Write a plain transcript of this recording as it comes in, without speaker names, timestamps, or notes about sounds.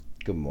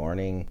good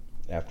morning,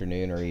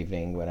 afternoon, or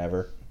evening,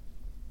 whenever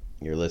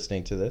you're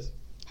listening to this.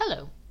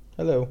 Hello.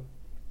 Hello.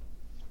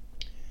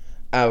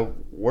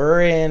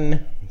 We're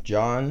in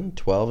John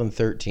 12 and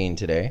 13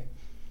 today,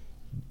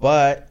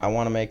 but I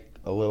want to make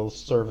a little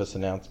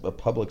a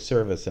public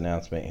service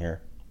announcement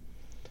here.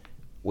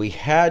 We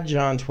had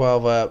John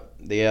 12 up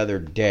the other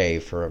day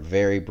for a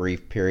very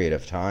brief period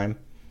of time,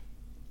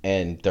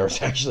 and there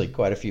was actually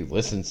quite a few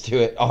listens to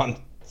it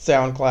on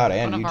SoundCloud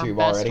and One of YouTube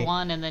our best already.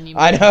 one, and then you.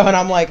 I know, and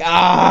I'm like,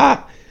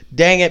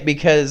 dang it,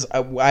 because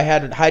I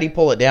had Heidi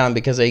pull it down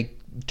because I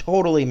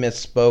totally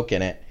misspoke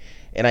in it,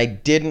 and I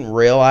didn't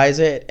realize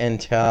it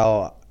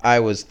until I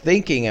was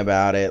thinking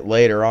about it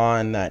later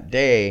on that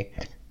day,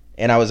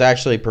 and I was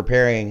actually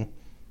preparing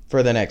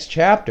for the next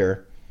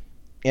chapter,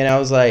 and I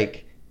was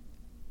like,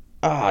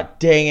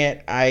 dang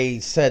it, I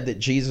said that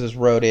Jesus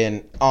rode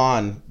in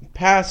on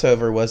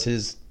Passover was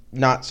his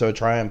not so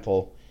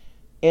triumphal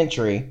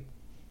entry,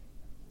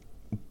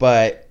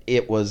 but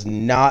it was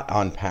not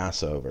on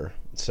Passover.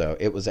 So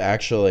it was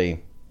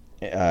actually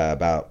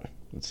about,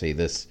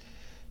 this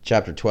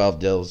chapter 12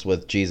 deals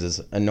with Jesus'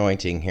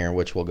 anointing here,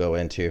 which we'll go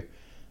into.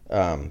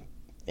 And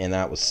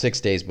that was 6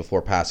 days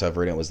before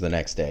Passover, and it was the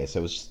next day. So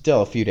it was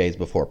still a few days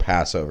before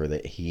Passover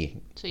that he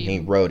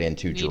rode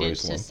into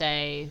Jerusalem. Needed to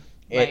say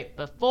right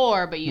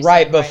before, but you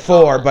right said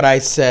before, right but I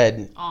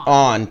said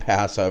on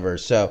Passover.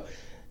 So,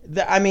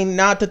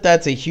 not that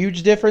that's a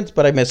huge difference,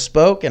 but I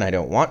misspoke, and I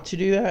don't want to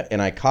do that, and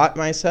I caught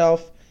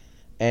myself.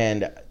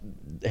 And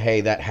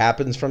hey, that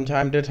happens from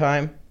time to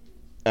time.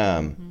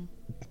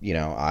 You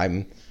know,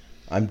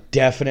 I'm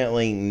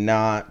definitely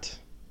not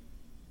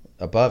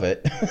above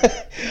it.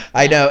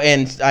 I know,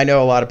 and I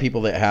know a lot of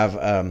people that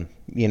have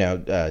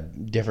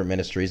different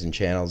ministries and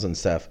channels and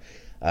stuff.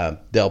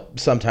 They'll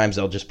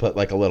just put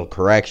like a little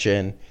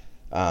correction,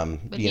 on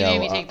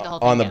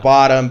the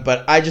bottom.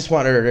 But I just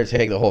wanted her to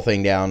take the whole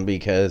thing down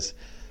because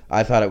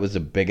I thought it was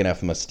a big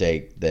enough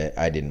mistake that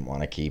I didn't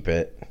want to keep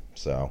it.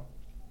 So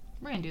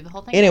we're gonna do the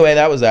whole thing. Anyway,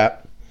 that was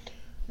that,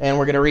 and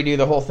we're gonna redo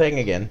the whole thing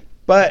again.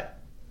 But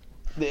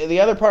the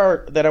other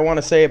part that I want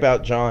to say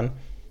about John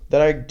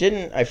that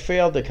I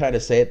failed to kind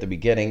of say at the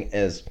beginning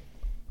is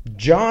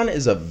John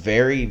is a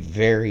very,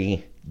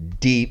 very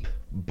deep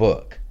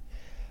book.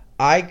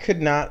 I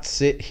could not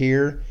sit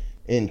here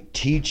and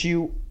teach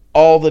you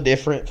all the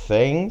different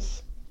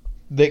things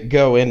that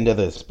go into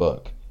this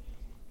book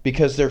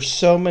because there's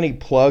so many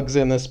plugs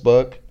in this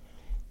book,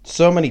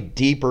 so many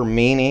deeper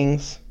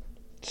meanings,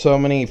 so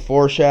many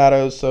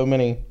foreshadows,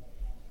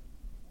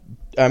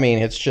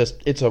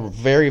 it's a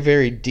very,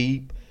 very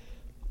deep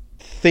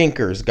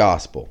thinker's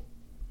gospel.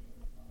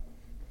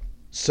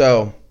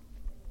 So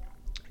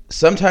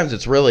sometimes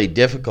it's really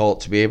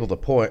difficult to be able to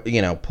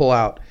pull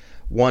out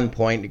one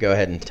point to go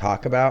ahead and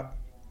talk about.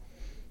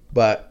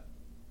 But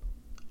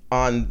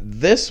on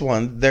this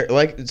one,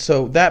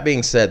 that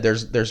being said,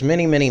 there's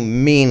many, many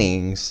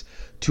meanings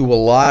to a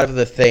lot of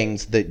the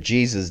things that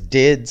Jesus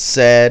did,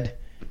 said,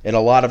 and a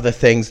lot of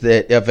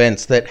the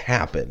events that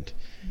happened.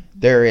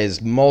 There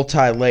is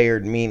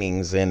multi-layered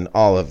meanings in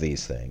all of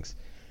these things.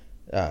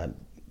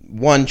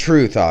 One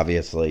truth,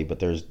 obviously, but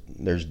there's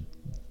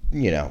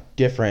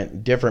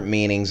different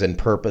meanings and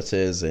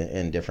purposes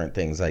and different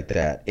things like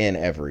that in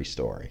every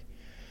story.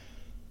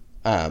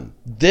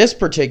 This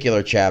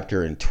particular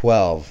chapter in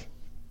 12,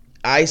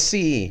 I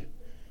see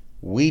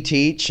we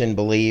teach and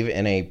believe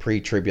in a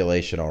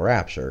pre-tribulational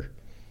rapture.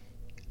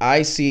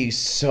 I see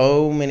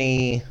so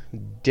many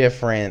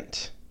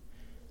different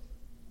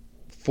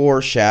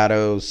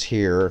foreshadows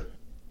here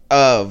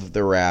of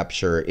the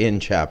rapture in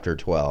chapter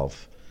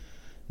 12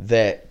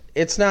 that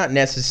it's not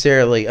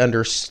necessarily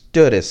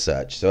understood as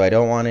such. So I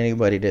don't want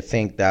anybody to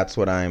think that's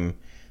what I'm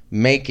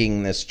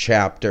making this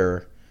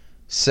chapter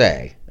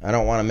say. I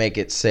don't want to make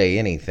it say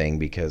anything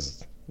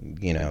because,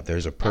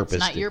 there's a purpose.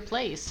 That's not your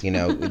place.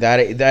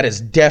 That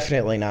is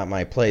definitely not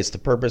my place. The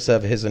purpose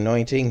of his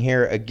anointing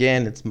here,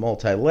 again, it's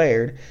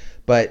multi-layered.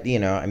 But,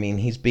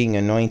 he's being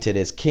anointed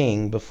as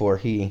king before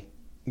he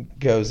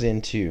goes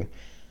into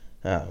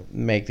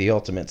make the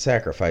ultimate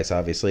sacrifice,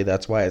 obviously.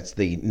 That's why it's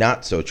the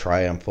not so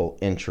triumphal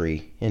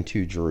entry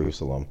into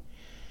Jerusalem,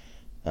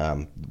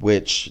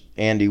 which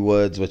Andy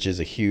Woods, which is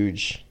a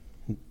huge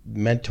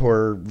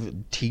mentor,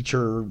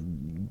 teacher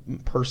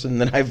person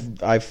that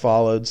I've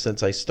followed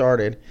since I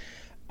started,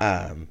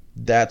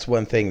 that's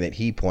one thing that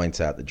he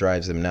points out that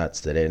drives him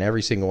nuts, that in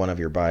every single one of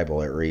your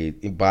Bibles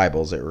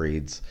it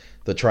reads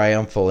the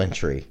triumphal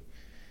entry.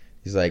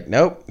 He's like,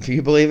 nope, if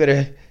you believe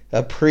it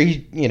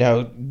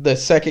the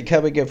second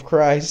coming of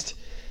Christ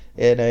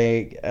in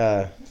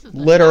a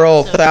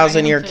literal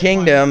 1,000-year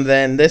kingdom,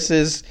 then this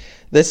is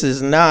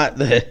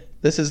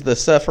the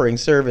suffering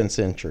servant's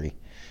entry.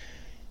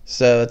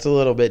 So it's a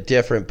little bit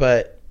different,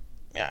 but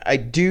I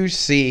do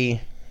see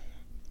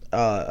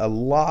a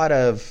lot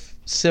of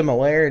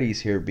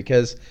similarities here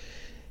because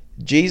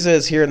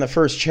Jesus here in the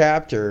first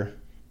chapter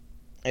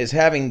is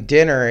having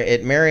dinner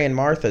at Mary and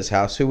Martha's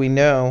house, who we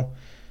know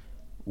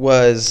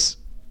was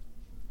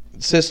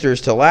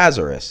sisters to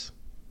Lazarus.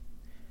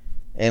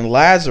 And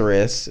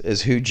Lazarus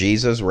is who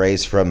Jesus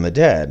raised from the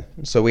dead.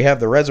 So we have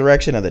the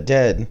resurrection of the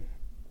dead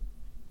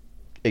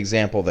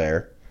example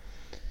there.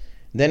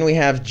 Then we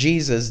have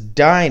Jesus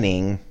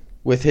dining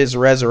with his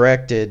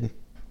resurrected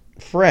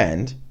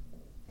friends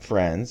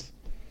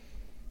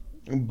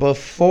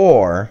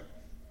before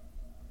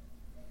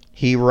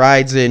he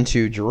rides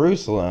into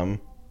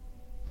Jerusalem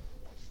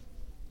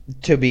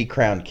to be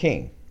crowned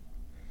king.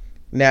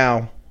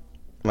 Now,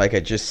 like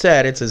I just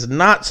said, it's his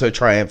not so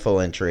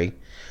triumphal entry,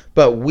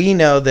 but we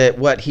know that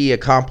what he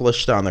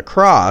accomplished on the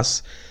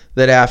cross,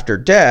 that after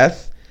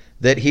death,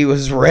 that he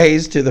was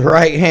raised to the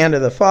right hand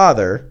of the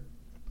Father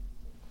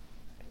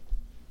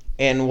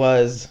and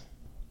was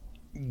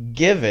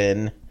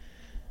given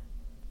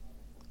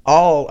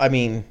all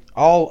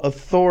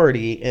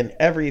authority and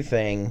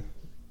everything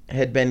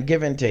had been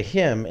given to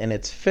him, and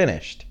it's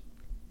finished.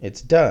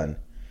 It's done.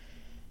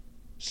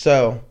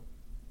 So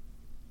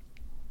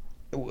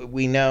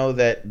we know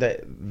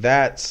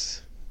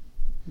that's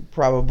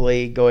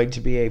probably going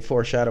to be a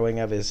foreshadowing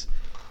of his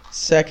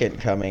second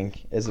coming,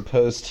 as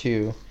opposed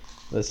to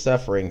the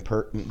suffering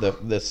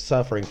the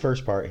suffering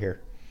first part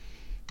here.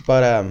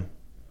 But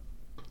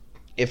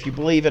if you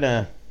believe in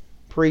a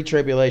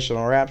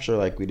pre-tribulational rapture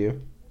like we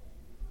do,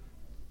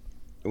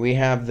 we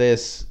have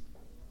this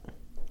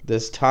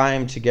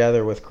time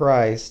together with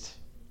Christ,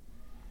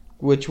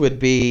 which would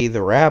be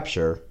the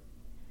rapture.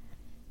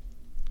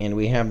 And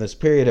we have this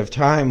period of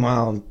time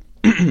while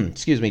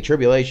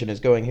tribulation is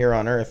going here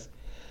on earth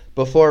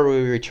before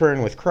we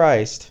return with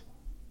Christ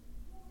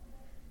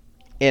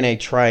in a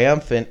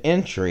triumphant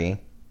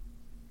entry.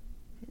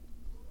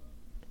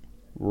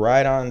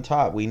 Right on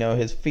top, we know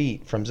his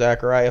feet from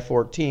Zechariah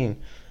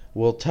 14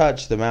 will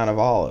touch the Mount of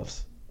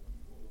Olives.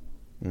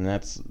 And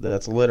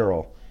that's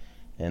literal.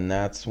 And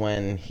that's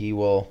when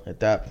at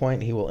that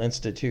point, he will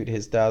institute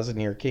his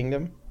 1,000-year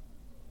kingdom.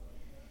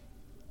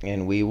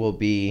 And we will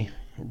be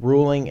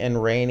ruling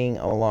and reigning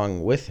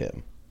along with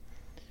him.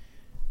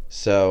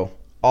 So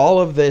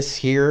all of this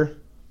here,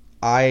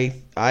 I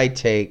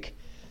take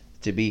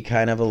to be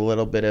kind of a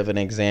little bit of an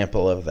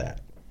example of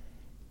that.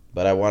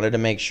 But I wanted to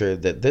make sure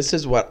that this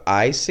is what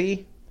I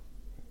see.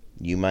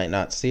 You might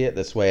not see it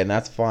this way, and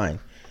that's fine,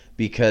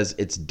 because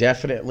it's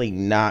definitely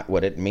not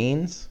what it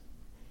means.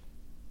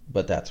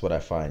 But that's what I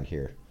find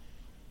here.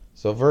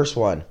 So verse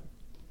 1.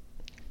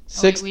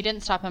 We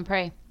didn't stop and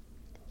pray.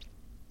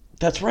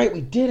 That's right,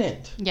 we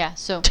didn't. Yeah,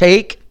 so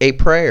take a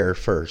prayer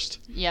first.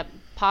 Yep.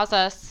 Pause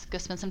us. Go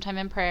spend some time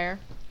in prayer.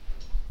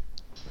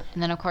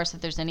 And then, of course,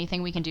 if there's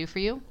anything we can do for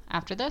you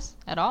after this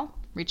at all,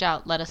 reach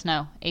out. Let us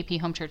know.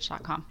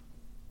 aphomechurch.com.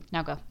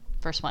 Now go.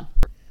 Verse 1.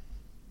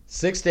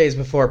 6 days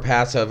before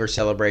Passover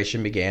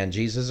celebration began,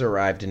 Jesus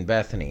arrived in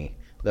Bethany,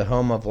 the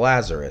home of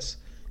Lazarus,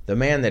 the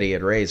man that he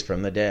had raised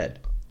from the dead.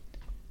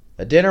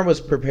 A dinner was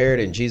prepared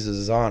in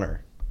Jesus'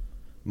 honor.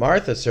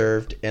 Martha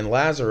served, and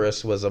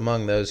Lazarus was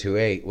among those who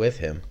ate with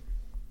him.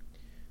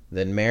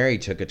 Then Mary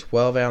took a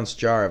 12-ounce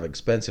jar of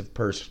expensive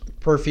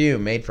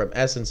perfume made from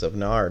essence of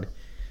nard,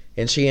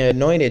 and she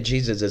anointed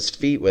Jesus'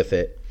 feet with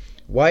it,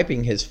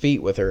 wiping his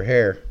feet with her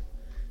hair.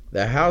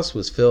 The house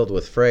was filled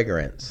with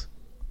fragrance.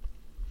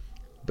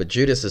 But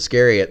Judas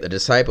Iscariot, the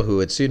disciple who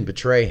would soon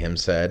betray him,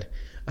 said,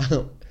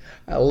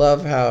 I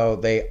love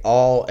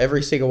how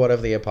every single one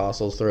of the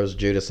apostles throws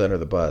Judas under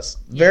the bus.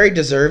 Very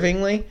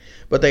deservingly,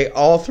 but they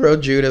all throw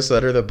Judas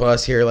under the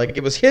bus here like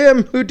it was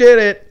him who did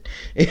it.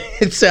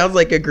 It sounds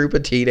like a group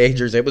of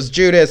teenagers. It was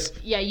Judas.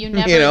 Yeah, you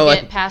never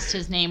get past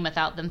his name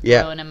without them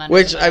throwing him under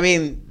the bus.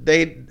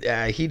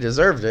 Which, he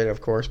deserved it,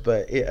 of course,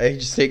 but I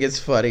just think it's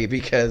funny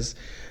because,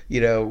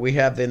 we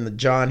have in the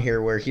John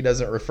here where he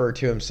doesn't refer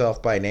to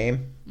himself by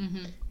name.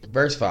 Mm-hmm.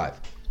 Verse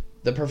 5.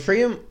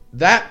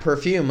 That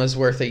perfume was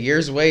worth a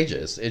year's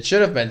wages. It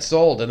should have been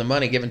sold and the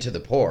money given to the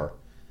poor.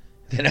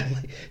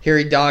 Then here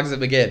he dogs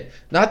him again.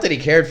 Not that he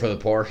cared for the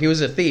poor. He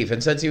was a thief,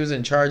 and since he was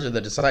in charge of the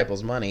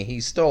disciples' money,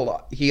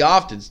 he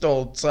often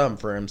stole some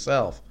for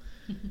himself.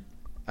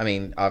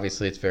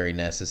 Obviously it's very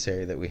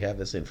necessary that we have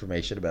this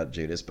information about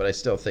Judas, but I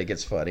still think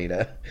it's funny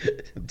to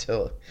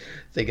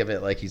think of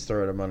it like he's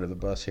throwing him under the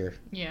bus here.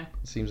 Yeah.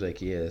 It seems like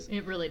he is.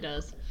 It really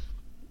does.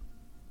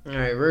 All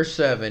right, verse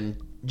 7.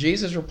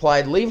 Jesus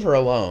replied, "Leave her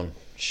alone.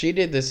 She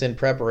did this in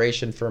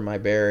preparation for my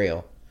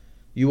burial.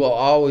 You will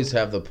always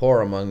have the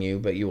poor among you,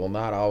 but you will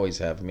not always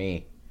have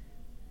me."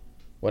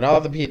 When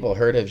all the people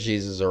heard of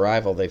Jesus'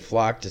 arrival, they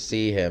flocked to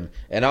see him,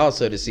 and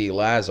also to see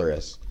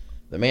Lazarus,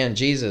 the man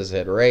Jesus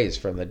had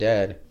raised from the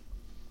dead.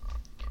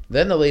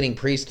 Then the leading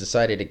priests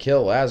decided to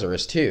kill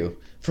Lazarus too,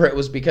 for it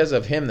was because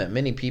of him that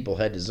many people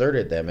had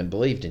deserted them and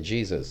believed in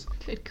Jesus.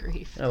 Good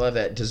grief. I love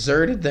that.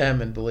 Deserted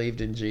them and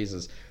believed in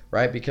Jesus.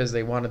 Right? Because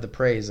they wanted the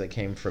praise that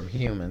came from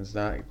humans,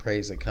 not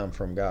praise that come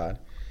from God.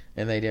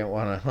 And they didn't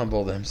want to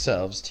humble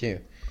themselves to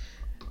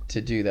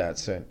do that.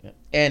 So,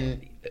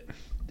 and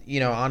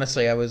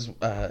honestly, I was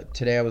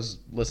today I was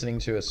listening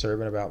to a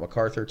sermon about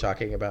MacArthur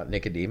talking about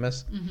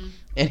Nicodemus,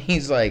 and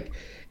he's like,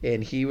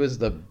 and he was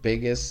the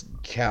biggest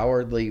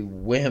cowardly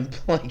wimp.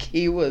 Like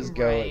he was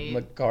going,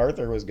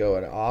 MacArthur was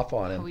going off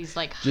on him. Oh, he's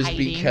like just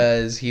hiding.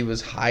 because he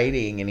was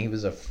hiding and he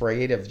was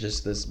afraid of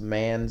just this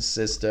man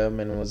system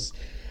and was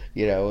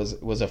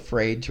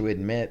afraid to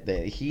admit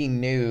that he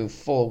knew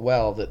full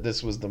well that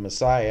this was the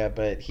Messiah,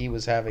 but he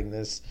was having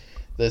this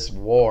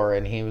war,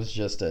 and he was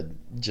just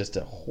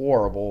a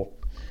horrible,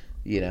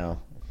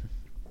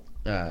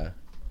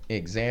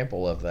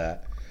 example of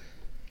that.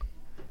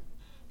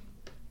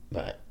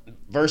 But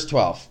verse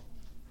 12.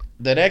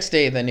 The next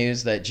day, the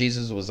news that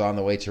Jesus was on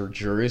the way to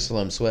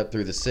Jerusalem swept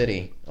through the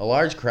city. A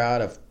large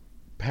crowd of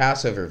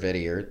Passover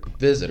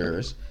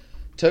visitors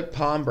took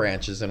palm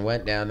branches and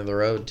went down to the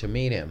road to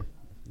meet him.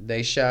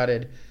 They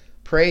shouted,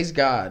 "Praise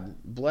God!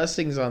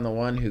 Blessings on the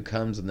one who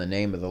comes in the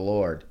name of the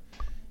Lord.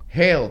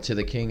 Hail to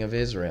the King of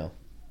Israel."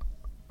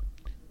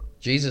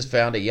 Jesus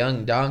found a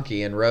young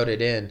donkey and rode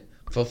it in,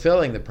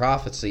 fulfilling the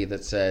prophecy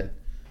that said,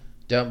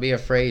 "Don't be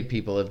afraid,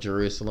 people of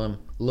Jerusalem.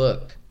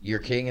 Look, your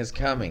king is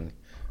coming,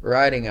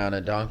 riding on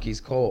a donkey's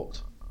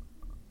colt."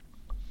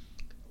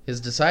 His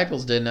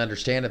disciples didn't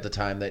understand at the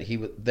time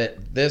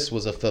that this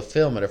was a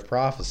fulfillment of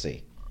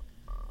prophecy.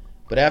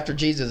 But after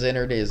Jesus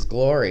entered his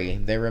glory,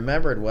 they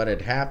remembered what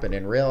had happened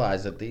and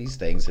realized that these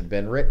things had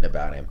been written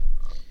about him.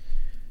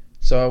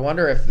 So I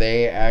wonder if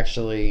they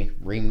actually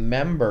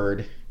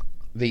remembered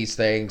these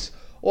things,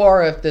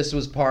 or if this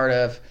was part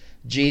of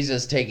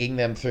Jesus taking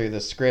them through the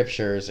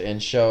scriptures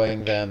and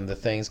showing them the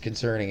things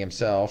concerning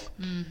himself.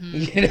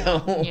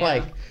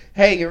 Like,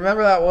 hey, you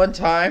remember that one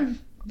time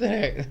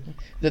that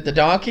the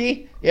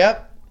donkey?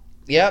 Yep.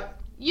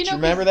 You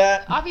remember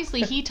that? Obviously,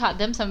 he taught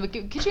them something.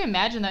 But could you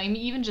imagine, though? I mean,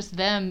 even just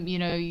them,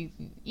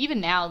 even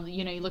now,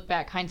 you look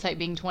back, hindsight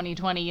being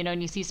 2020,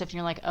 and you see stuff and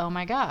you're like, oh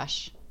my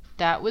gosh,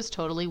 that was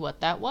totally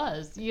what that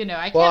was.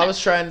 I was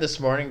trying this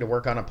morning to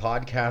work on a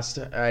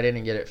podcast. I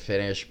didn't get it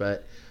finished,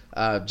 but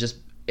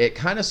it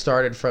kind of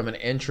started from an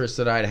interest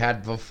that I'd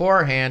had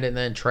beforehand, and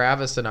then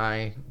Travis and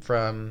Lexus,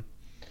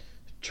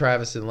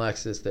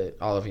 that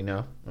all of you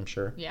know, I'm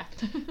sure. Yeah.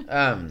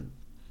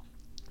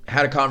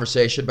 Had a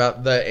conversation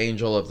about the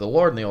angel of the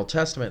Lord in the Old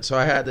Testament. So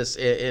I had this,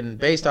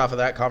 based off of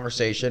that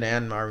conversation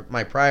and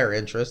my prior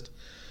interest,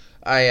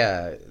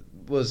 I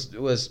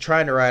was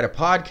trying to write a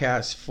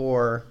podcast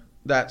for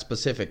that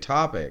specific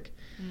topic.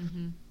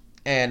 Mm-hmm.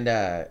 And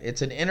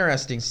it's an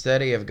interesting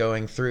study of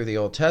going through the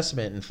Old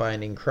Testament and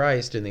finding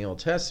Christ in the Old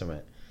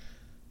Testament.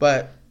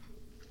 But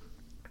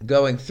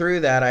going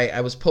through that,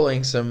 I was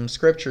pulling some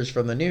scriptures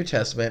from the New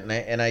Testament,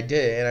 and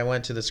I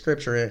went to the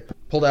scripture and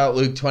pulled out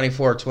Luke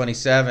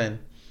 24:27.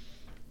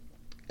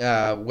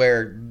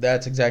 Where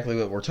that's exactly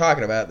what we're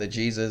talking about, that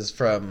Jesus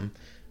from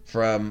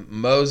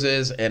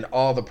Moses and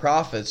all the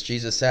prophets,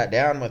 Jesus sat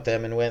down with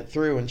them and went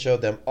through and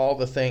showed them all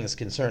the things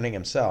concerning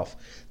himself.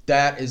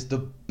 That is the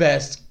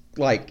best,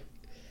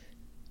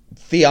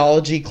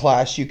 theology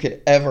class you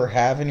could ever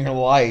have in your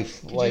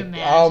life. Could you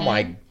imagine? Oh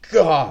my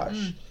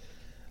gosh.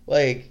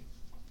 I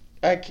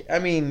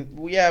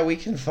mean, yeah, we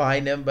can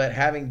find him, but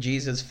having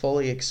Jesus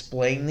fully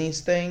explain these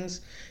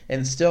things,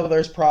 and still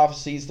there's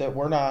prophecies that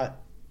we're not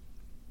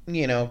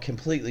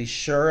completely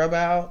sure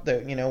about,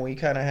 that we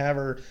kind of have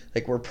her,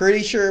 we're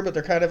pretty sure, but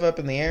they're kind of up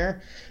in the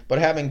air. But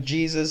having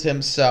Jesus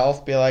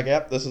himself be like,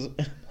 yep, this is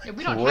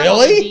we don't have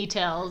all the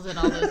details and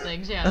all those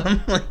things. Yeah.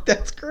 I'm like,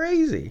 that's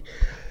crazy.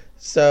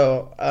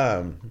 So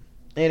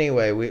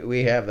anyway,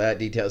 we have that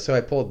detail, so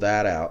I pulled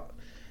that out,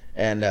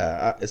 and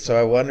so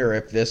I wonder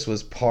if this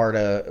was part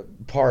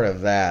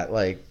of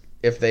that,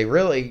 if they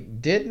really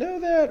did know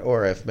that,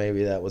 or if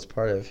maybe that was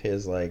part of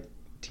his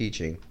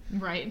teaching.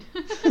 Right.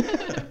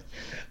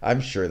 I'm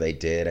sure they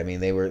did. I mean,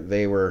 they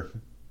were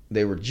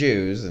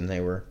Jews, and they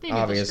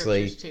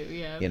obviously, too,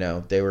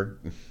 yeah. They were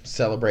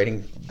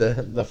celebrating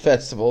the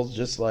festivals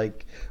just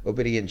like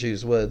obedient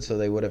Jews would, so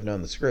they would have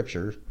known the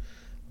scriptures.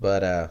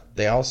 But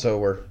they also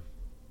were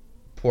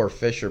poor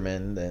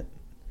fishermen that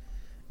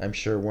I'm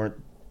sure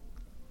weren't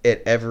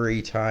at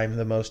every time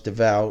the most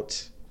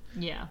devout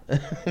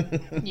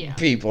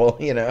people,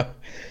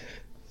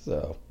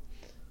 So,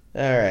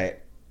 all right.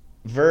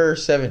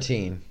 Verse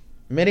 17.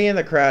 Many in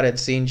the crowd had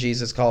seen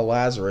Jesus call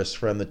Lazarus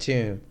from the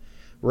tomb,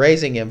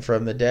 raising him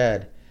from the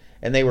dead,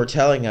 and they were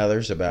telling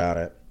others about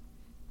it.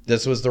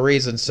 This was the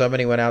reason so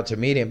many went out to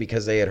meet him,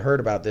 because they had heard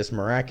about this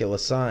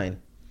miraculous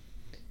sign.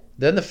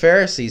 Then the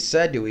Pharisees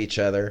said to each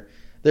other,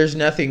 "There's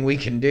nothing we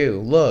can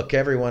do. Look,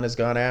 everyone has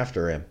gone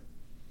after him."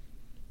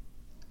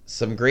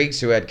 Some Greeks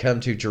who had come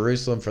to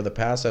Jerusalem for the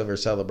Passover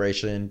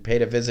celebration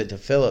paid a visit to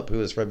Philip, who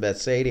was from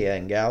Bethsaida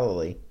in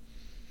Galilee.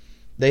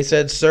 They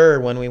said,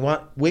 "Sir, when we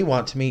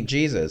want to meet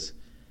Jesus."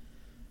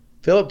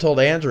 Philip told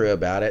Andrew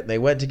about it, and they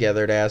went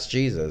together to ask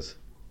Jesus.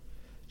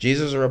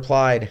 Jesus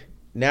replied,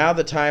 "Now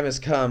the time has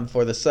come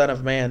for the Son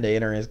of Man to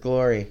enter his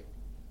glory."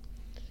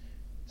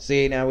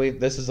 See, now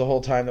this is the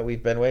whole time that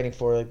we've been waiting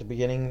for, at the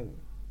beginning.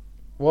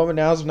 Woman,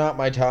 now's not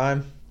my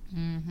time.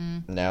 Mm-hmm.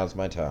 Now's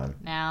my time.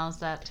 Now's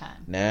that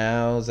time.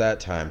 Now's that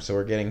time. So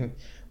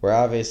We're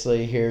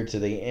obviously here to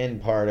the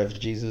end part of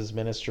Jesus'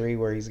 ministry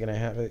where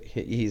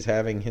he's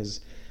having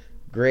his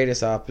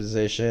greatest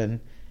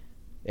opposition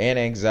and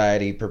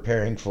anxiety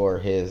preparing for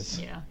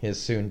his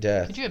soon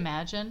death. Could you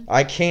imagine?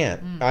 I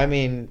can't. I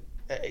mean,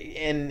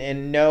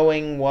 in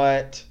knowing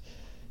what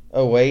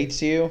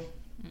awaits you,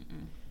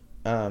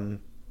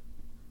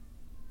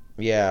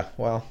 yeah,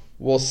 well,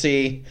 we'll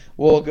see.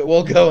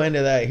 We'll go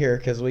into that here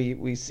because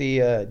we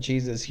see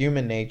Jesus'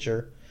 human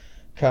nature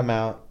coming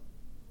up.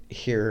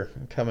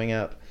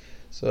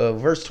 So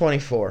verse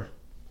 24.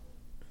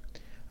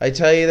 I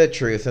tell you the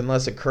truth,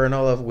 unless a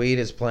kernel of wheat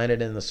is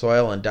planted in the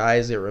soil and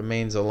dies, it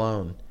remains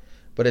alone.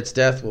 But its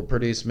death will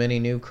produce many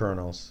new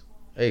kernels,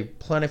 a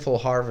plentiful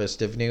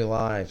harvest of new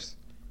lives.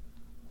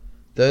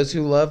 Those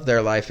who love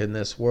their life in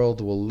this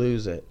world will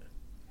lose it.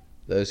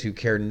 Those who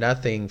care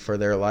nothing for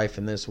their life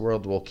in this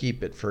world will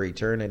keep it for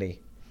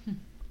eternity.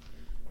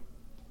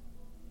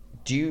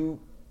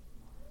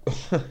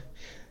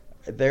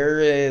 There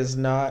is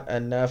not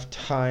enough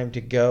time to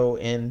go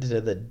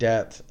into the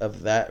depth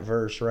of that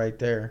verse right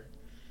there.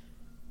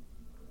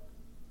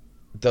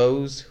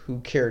 Those who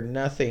care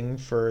nothing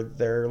for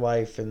their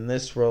life in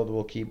this world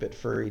will keep it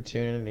for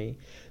eternity.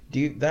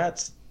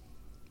 That's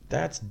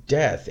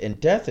death, and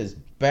death is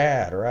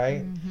bad,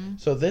 right?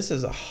 So this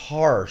is a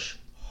harsh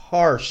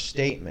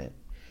statement.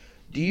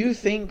 Do you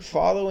think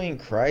following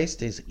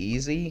Christ is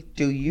easy?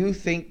 Do you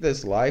think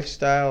this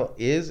lifestyle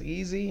is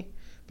easy?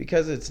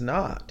 Because it's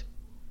not.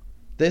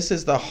 This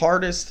is the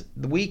hardest.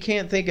 We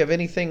can't think of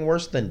anything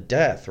worse than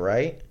death,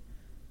 right?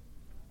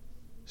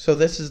 So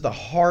this is the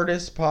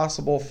hardest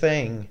possible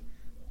thing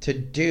to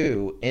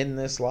do in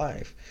this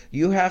life.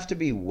 You have to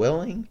be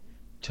willing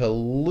to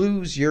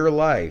lose your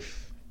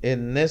life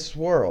in this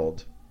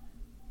world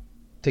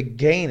to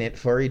gain it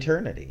for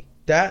eternity.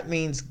 That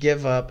means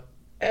give up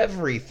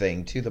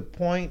everything to the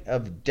point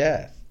of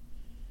death.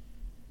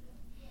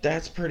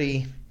 That's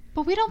pretty...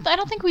 But I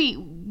don't think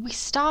we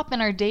stop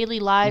in our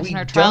daily lives and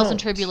our trials and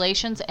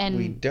tribulations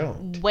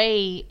and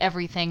weigh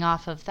everything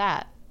off of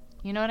that.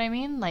 You know what I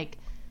mean? Like...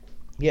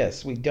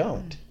 Yes, we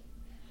don't.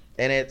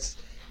 And it's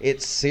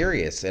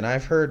serious. And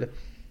I've heard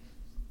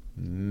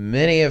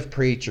many of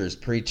preachers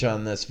preach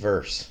on this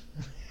verse.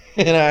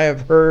 And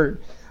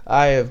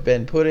I have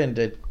been put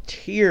into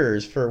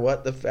tears for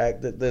what the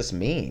fact that this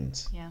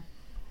means. Yeah.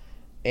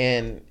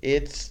 And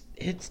it's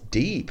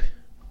deep.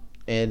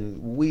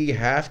 And we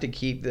have to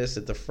keep this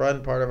at the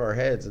front part of our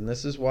heads. And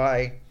this is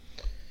why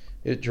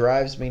it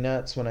drives me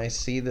nuts when I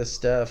see this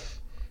stuff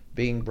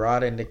being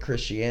brought into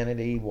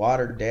Christianity,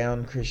 watered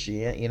down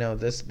Christianity,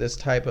 this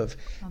type of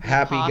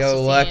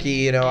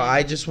happy-go-lucky,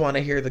 I just want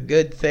to hear the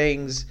good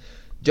things.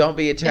 Don't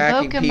be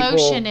attacking people. Evoke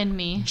emotion in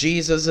me.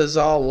 Jesus is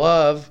all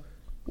love.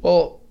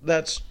 Well,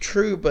 that's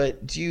true,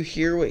 but do you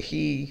hear what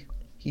he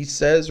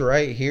says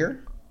right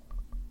here?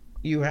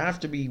 You have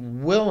to be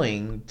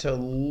willing to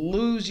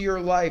lose your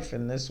life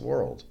in this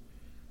world.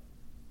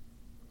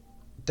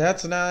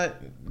 That's not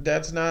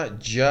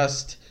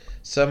just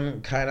some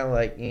kind of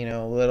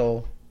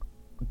little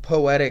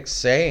poetic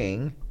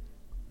saying.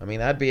 I mean,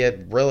 that'd be a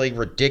really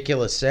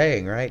ridiculous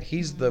saying, right?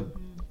 He's a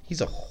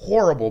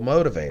horrible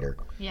motivator.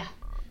 Yeah.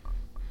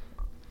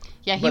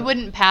 Yeah, he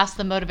wouldn't pass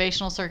the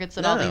motivational circuits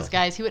at all these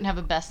guys. He wouldn't have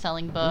a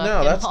best-selling book.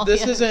 No,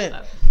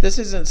 this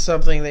isn't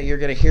something that you're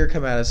going to hear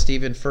come out of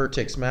Stephen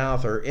Furtick's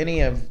mouth or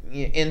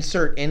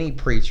insert any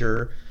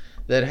preacher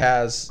that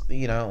has,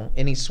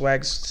 any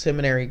swag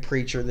seminary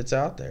preacher that's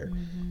out there.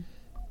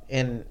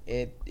 And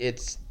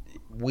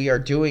we are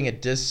doing a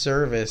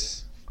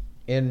disservice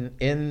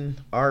in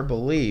our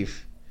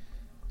belief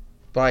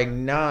by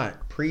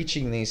not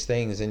preaching these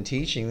things and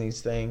teaching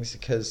these things,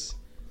 because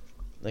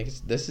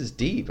this is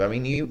deep. I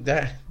mean,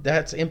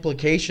 that's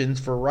implications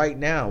for right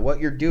now,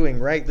 what you're doing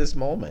right this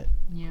moment.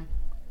 Yeah.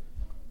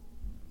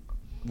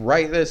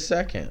 Right this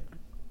second.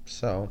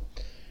 So,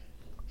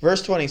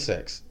 verse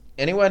 26.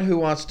 Anyone who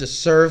wants to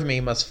serve me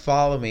must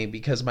follow me,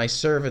 because my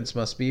servants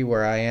must be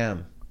where I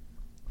am.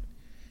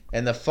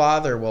 And the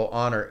Father will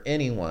honor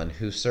anyone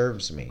who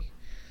serves me.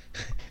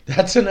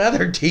 That's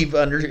another deep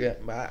I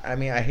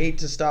mean, I hate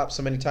to stop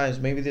so many times.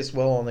 Maybe this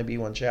will only be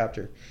one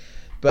chapter.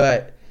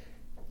 But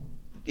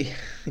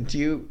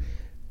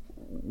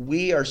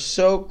we are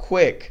so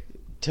quick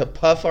to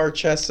puff our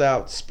chests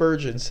out.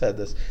 Spurgeon said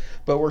this.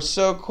 But we're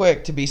so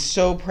quick to be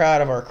so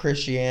proud of our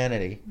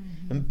Christianity.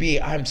 And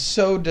I'm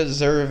so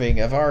deserving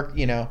of our,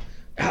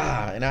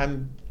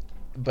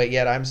 but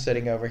yet I'm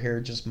sitting over here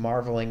just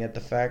marveling at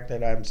the fact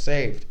that I'm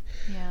saved.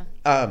 Yeah.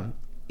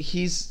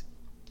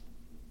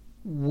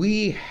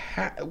 We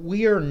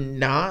are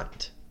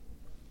not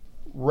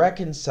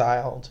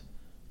reconciled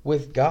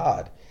with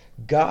God.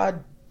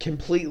 God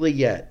completely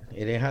yet.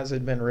 It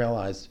hasn't been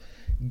realized.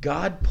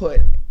 God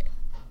put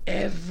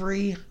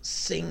every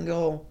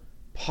single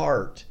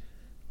part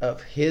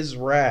of his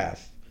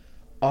wrath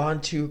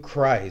onto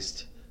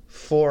Christ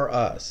for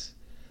us.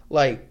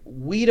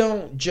 We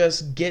don't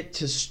just get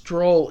to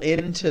stroll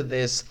into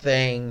this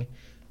thing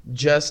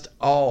just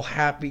all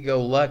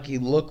happy-go-lucky,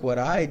 look what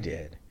I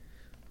did.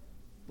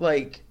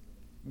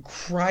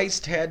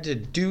 Christ had to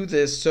do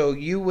this so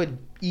you would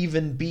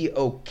even be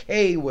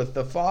okay with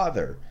the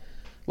Father.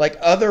 Like,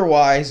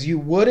 otherwise you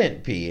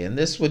wouldn't be, and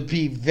this would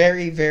be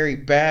very, very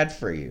bad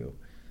for you.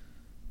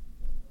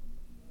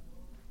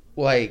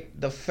 Like,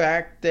 the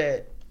fact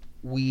that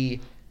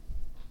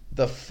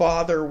the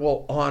Father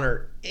will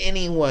honor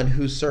anyone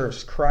who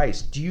serves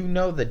Christ. Do you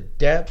know the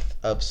depth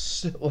of,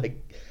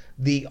 like,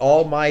 the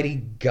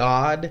Almighty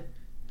God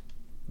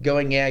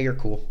going, yeah, you're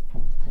cool?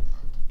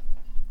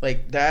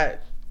 Like,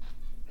 that,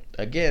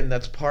 again,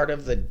 that's part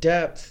of the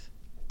depth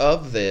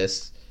of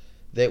this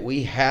that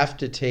we have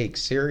to take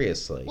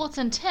seriously. Well, it's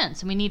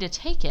intense, and we need to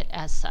take it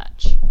as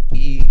such.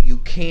 You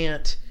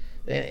can't,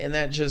 and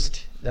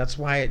that's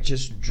why it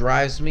just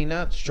drives me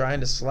nuts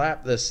trying to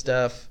slap this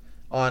stuff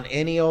on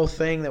any old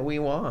thing that we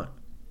want.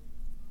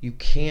 You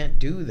can't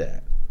do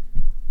that,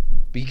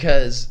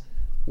 because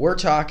we're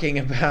talking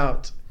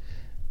about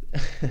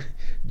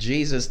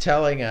Jesus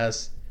telling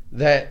us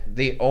that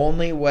the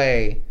only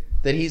way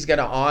that he's going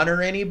to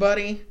honor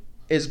anybody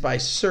is by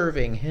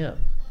serving him.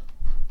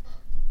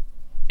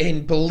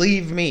 And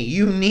believe me,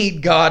 you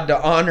need God to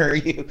honor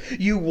you.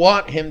 You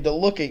want him to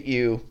look at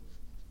you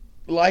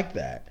like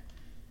that.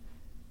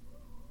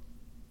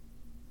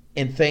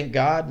 And thank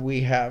God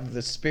we have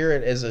the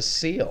Spirit as a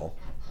seal,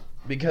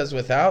 because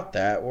without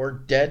that, we're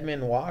dead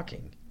men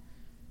walking.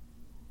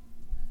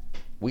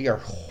 We are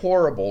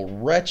horrible,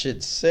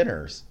 wretched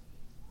sinners.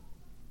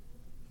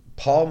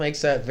 Paul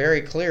makes that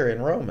very clear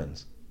in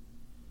Romans.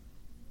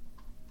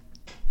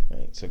 All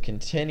right, so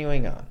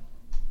continuing on.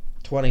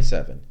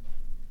 27.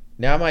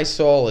 Now my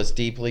soul is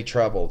deeply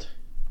troubled.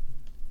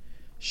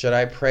 Should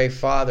I pray,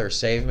 Father,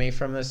 save me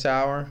from this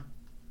hour?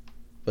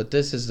 But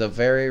this is the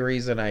very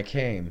reason I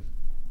came.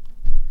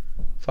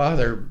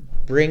 Father,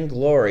 bring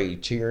glory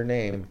to your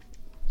name.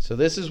 So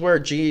this is where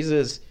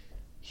Jesus'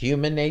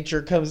 human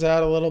nature comes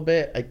out a little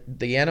bit.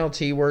 The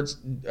NLT words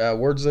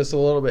this a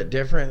little bit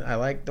different. I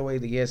like the way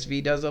the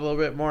ESV does it a little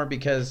bit more,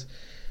 because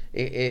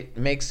it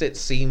makes it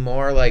seem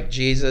more like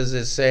Jesus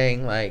is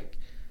saying, like,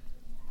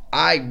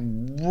 I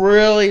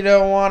really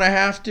don't want to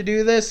have to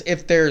do this.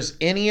 If there's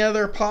any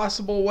other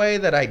possible way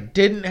that I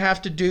didn't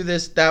have to do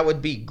this, that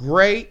would be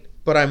great,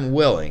 but I'm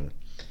willing.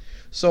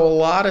 So a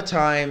lot of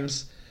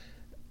times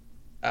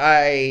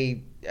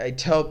I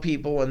tell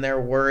people when they're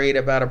worried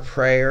about a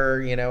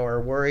prayer,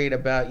 or worried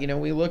about,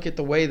 we look at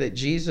the way that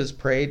Jesus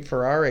prayed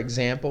for our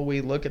example.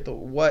 We look at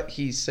what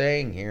he's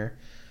saying here.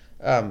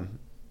 And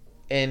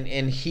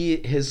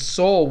his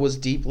soul was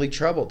deeply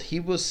troubled.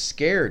 He was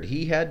scared.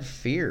 He had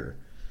fear.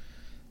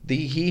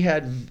 He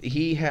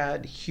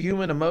had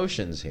human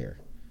emotions here.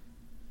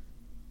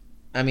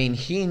 I mean,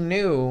 he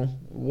knew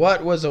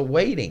what was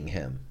awaiting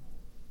him.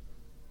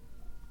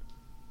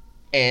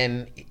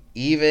 And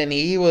even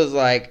he was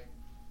like,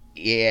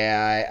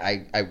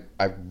 yeah,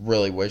 I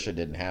really wish I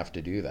didn't have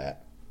to do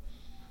that.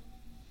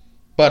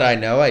 But I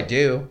know I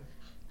do.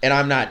 And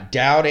I'm not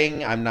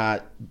doubting. I'm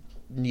not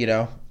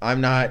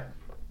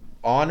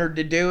honored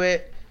to do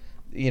it.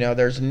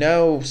 There's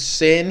no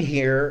sin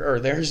here, or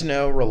there's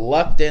no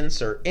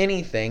reluctance or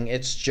anything.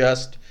 It's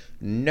just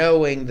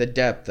knowing the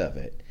depth of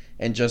it,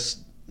 and just,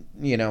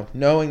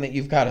 knowing that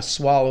you've got to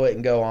swallow it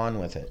and go on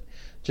with it.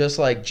 Just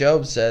like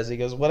Job says, he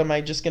goes, what am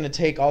I just going to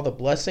take all the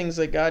blessings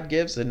that God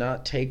gives and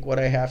not take what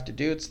I have to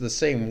do? It's the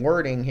same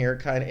wording here,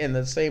 kind of in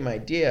the same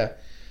idea,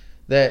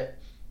 that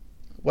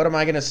what am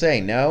I going to say?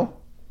 No?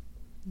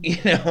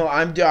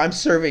 I'm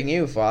serving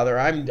you, Father.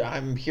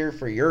 I'm here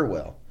for your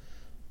will.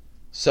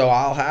 So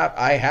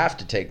I have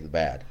to take the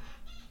bad.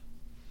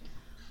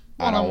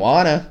 Well, I don't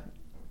want to,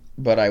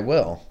 but I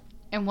will.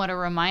 And what a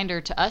reminder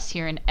to us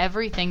here in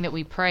everything that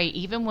we pray,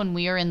 even when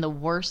we are in the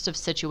worst of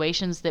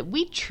situations that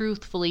we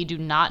truthfully do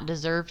not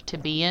deserve to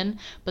be in,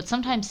 but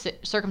sometimes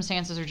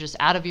circumstances are just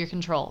out of your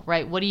control,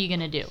 right? What are you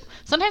going to do?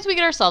 Sometimes we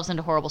get ourselves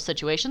into horrible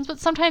situations, but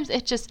sometimes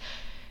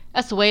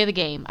that's the way of the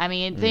game. I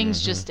mean,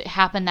 things just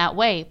happen that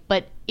way.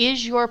 But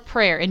is your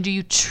prayer, and do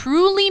you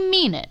truly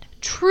mean it,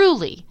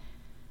 truly,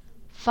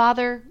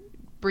 Father,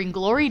 bring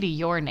glory to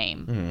your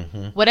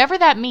name. Whatever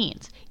that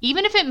means.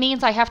 Even if it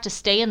means I have to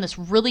stay in this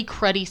really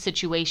cruddy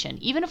situation.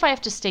 Even if I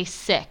have to stay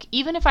sick.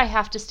 Even if I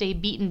have to stay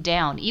beaten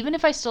down. Even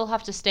if I still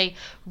have to stay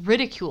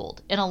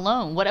ridiculed and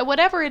alone.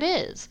 Whatever it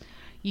is.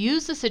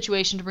 Use the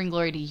situation to bring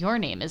glory to your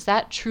name. Is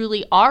that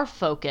truly our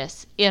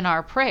focus in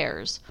our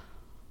prayers?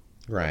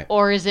 Right.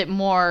 Or is it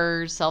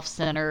more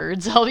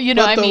self-centered? So,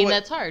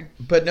 that's hard.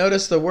 But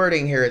notice the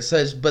wording here. It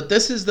says, but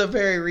this is the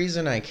very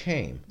reason I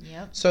came.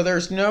 Yep. So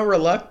there's no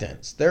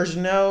reluctance. There's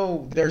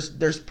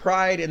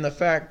pride in the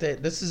fact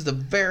that this is the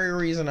very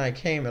reason I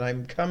came, and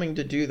I'm coming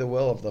to do the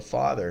will of the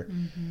Father.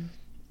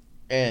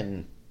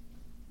 And,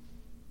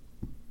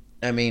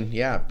 I mean,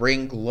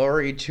 bring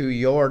glory to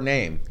your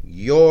name.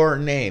 Your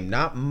name.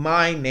 Not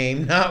my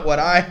name. Not what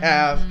I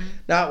have.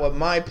 Not what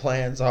my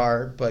plans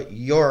are, but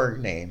your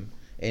name.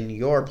 In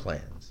your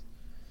plans.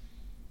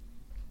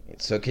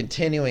 So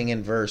continuing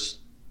in verse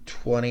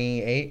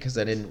 28, because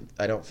I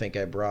don't think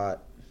I read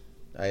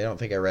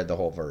the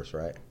whole verse,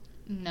 right?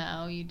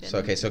 No, you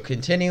didn't. So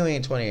continuing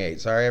in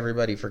 28. Sorry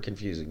everybody for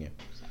confusing you.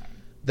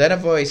 Then a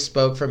voice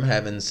spoke from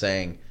heaven,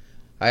 saying,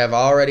 I have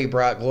already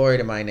brought glory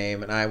to my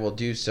name, and I will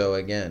do so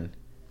again.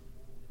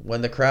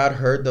 When the crowd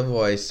heard the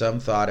voice, some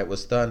thought it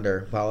was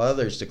thunder, while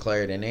others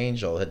declared an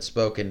angel had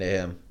spoken to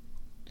him.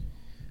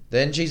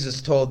 Then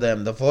Jesus told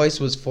them, the voice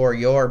was for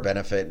your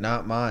benefit,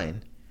 not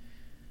mine.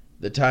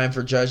 The time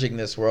for judging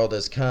this world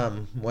has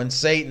come, when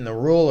Satan, the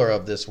ruler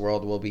of this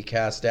world, will be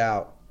cast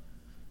out.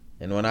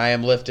 And when I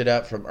am lifted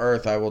up from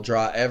earth, I will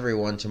draw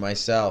everyone to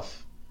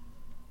myself.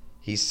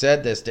 He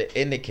said this to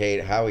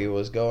indicate how he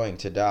was going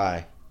to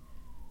die.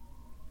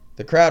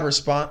 The crowd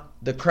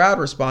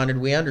responded,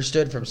 we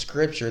understood from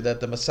Scripture that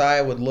the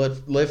Messiah would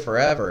live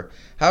forever.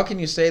 How can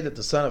you say that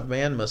the Son of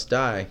Man must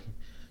die?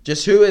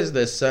 Just who is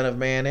this Son of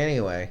Man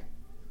anyway?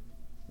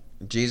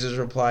 Jesus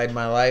replied,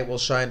 my light will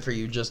shine for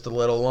you just a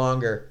little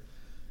longer.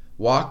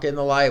 Walk in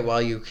the light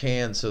while you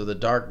can, so the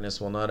darkness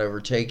will not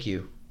overtake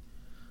you.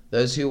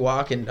 Those who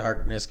walk in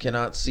darkness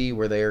cannot see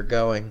where they are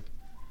going.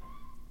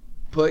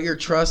 Put your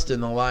trust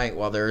in the light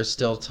while there is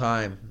still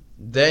time.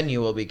 Then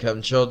you will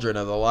become children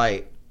of the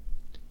light.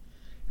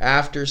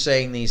 After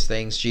saying these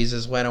things,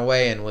 Jesus went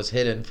away and was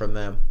hidden from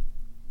them.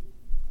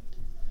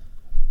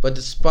 But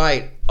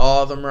despite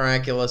all the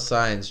miraculous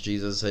signs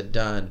Jesus had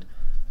done,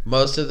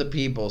 most of the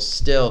people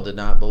still did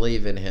not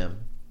believe in him.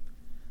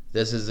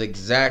 This is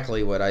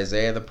exactly what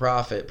Isaiah the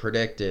prophet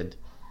predicted.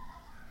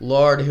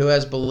 Lord, who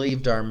has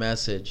believed our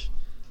message?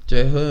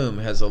 To whom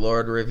has the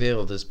Lord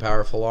revealed his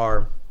powerful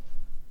arm?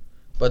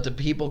 But the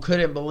people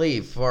couldn't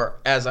believe, for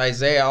as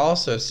Isaiah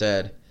also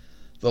said,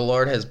 the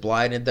Lord has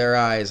blinded their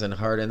eyes and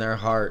hardened their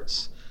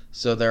hearts,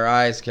 so their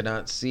eyes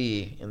cannot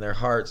see and their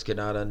hearts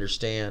cannot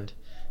understand,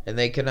 and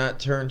they cannot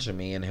turn to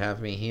me and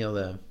have me heal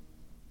them.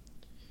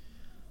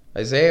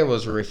 Isaiah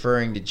was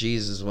referring to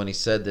Jesus when he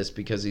said this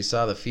because he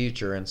saw the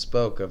future and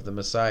spoke of the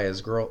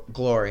Messiah's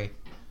glory.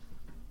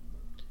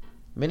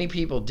 Many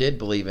people did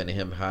believe in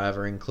him,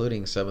 however,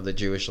 including some of the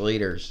Jewish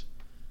leaders.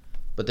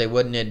 But they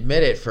wouldn't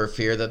admit it for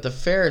fear that the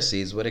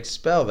Pharisees would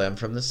expel them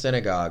from the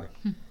synagogue.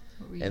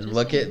 And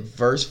look at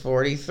verse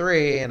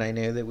 43, and I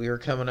knew that we were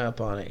coming up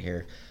on it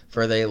here.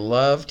 For they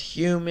loved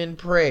human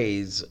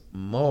praise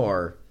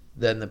more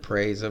than the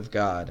praise of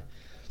God.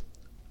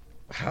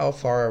 How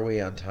far are we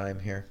on time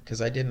here?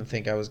 Because I didn't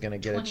think I was going to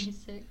get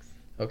 26.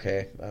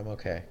 Okay, I'm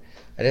okay.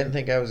 I didn't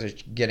think I was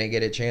going to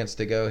get a chance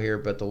to go here,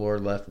 but the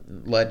Lord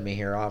led me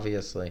here,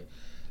 obviously.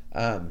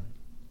 The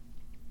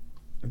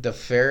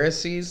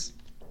Pharisees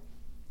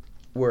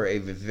were a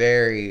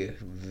very,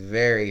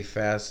 very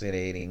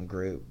fascinating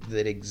group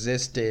that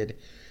existed.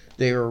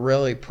 They were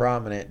really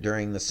prominent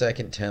during the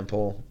Second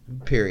Temple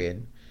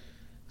period.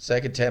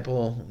 Second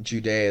Temple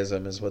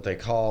Judaism is what they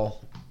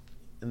call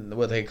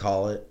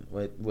it.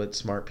 What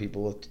smart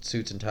people with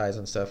suits and ties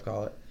and stuff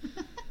call it.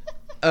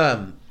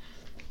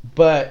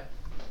 But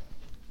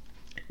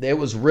that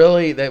was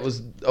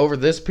over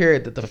this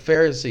period that the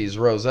Pharisees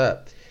rose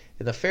up.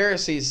 And the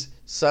Pharisees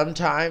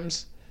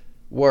sometimes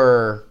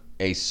were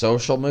a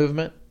social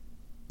movement.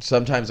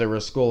 Sometimes they were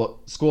a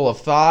school of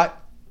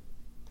thought.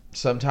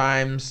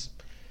 Sometimes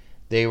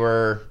they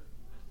were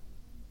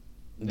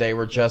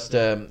just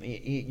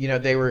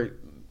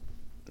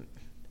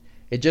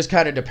it just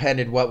kind of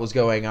depended what was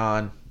going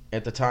on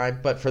at the time,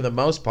 but for the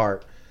most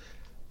part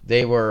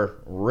they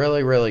were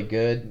really, really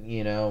good,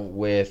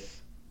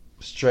 with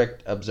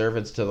strict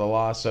observance to the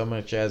law, so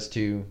much as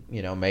to,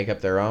 make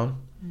up their own.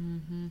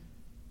 Mm-hmm.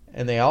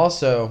 And they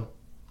also,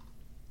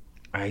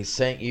 I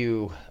sent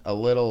you a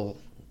little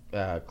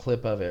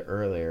clip of it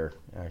earlier,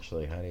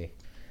 actually, Heidi.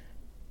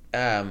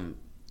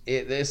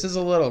 This is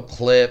a little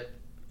clip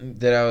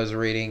that I was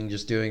reading,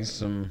 just doing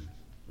some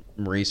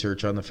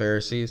research on the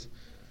Pharisees.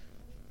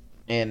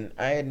 And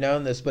I had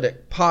known this, but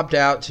it popped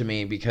out to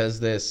me because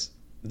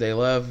they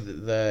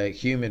love the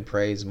human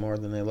praise more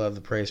than they love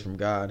the praise from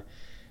God.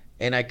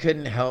 And I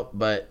couldn't help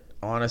but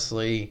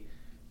honestly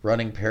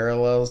running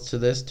parallels to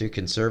this to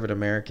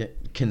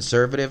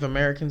conservative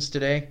Americans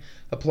today,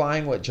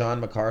 applying what John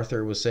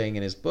MacArthur was saying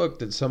in his book,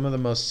 that some of the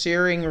most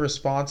searing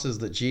responses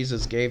that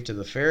Jesus gave to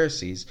the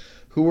Pharisees,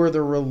 who were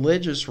the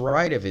religious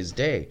right of his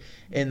day,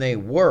 and they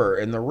were,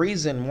 and the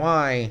reason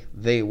why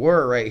they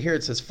were right here,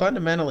 it says,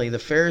 fundamentally, the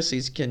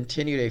Pharisees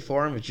continued a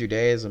form of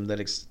Judaism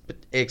that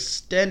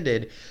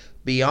extended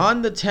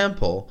beyond the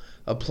temple,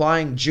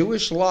 applying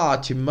Jewish law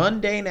to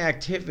mundane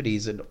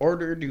activities in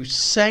order to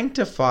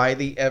sanctify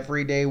the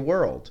everyday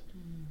world.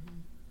 Mm-hmm.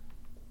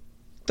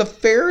 The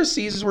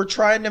Pharisees were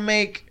trying to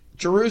make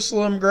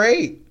Jerusalem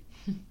great.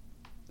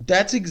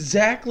 That's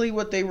exactly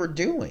what they were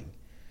doing.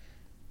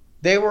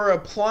 They were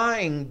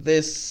applying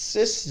this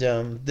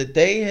system that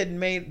they had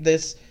made,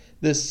 this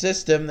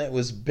system that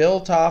was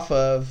built off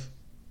of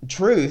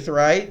truth,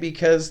 right?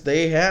 Because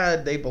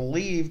they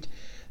believed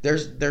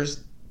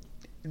there's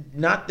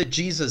not that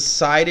Jesus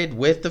sided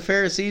with the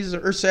Pharisees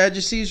or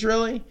Sadducees,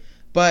 really,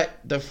 but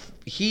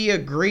he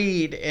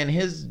agreed,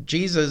 and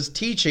Jesus'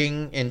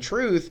 teaching and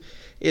truth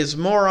is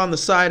more on the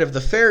side of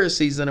the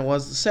Pharisees than it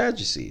was the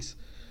Sadducees.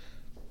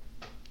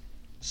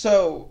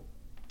 So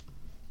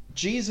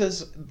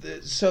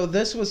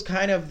this was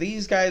kind of,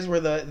 these guys were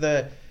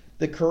the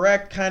the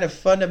correct kind of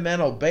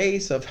fundamental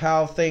base of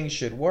how things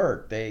should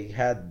work.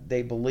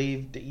 They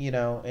believed,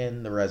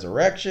 in the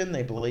resurrection.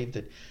 They believed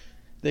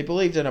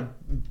in a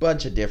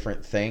bunch of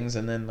different things,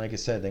 and then, like I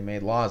said, they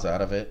made laws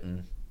out of it,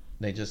 and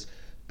they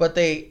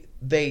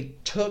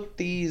took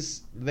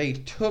this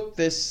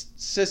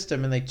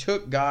system and they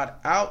took God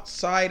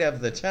outside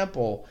of the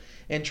temple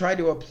and tried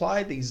to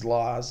apply these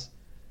laws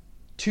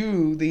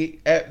to the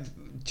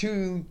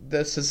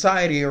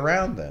society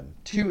around them,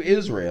 to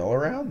Israel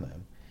around them,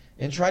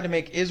 and tried to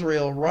make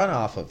Israel run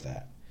off of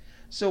that.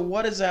 So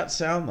what does that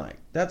sound like?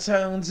 That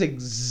sounds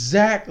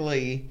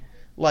exactly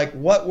like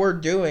what we're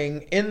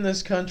doing in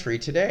this country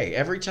today.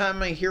 Every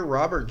time I hear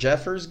Robert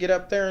Jeffers get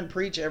up there and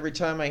preach, every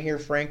time I hear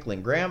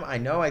Franklin Graham, I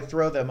know I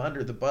throw them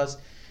under the bus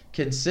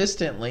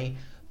consistently,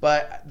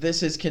 but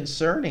this is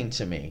concerning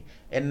to me.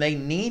 And they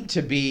need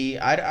to be,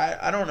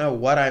 I don't know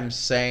what I'm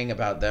saying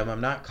about them.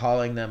 I'm not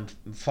calling them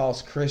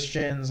false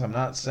Christians. I'm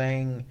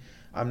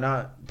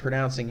not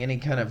pronouncing any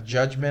kind of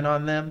judgment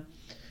on them.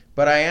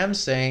 But I am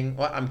saying,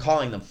 well, I'm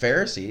calling them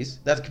Pharisees.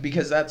 That's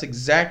because that's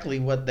exactly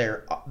what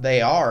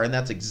they are, and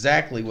that's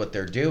exactly what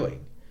they're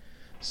doing.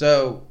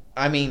 So,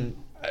 I mean,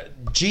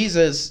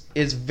 Jesus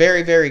is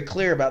very, very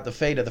clear about the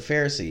fate of the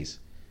Pharisees.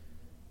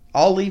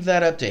 I'll leave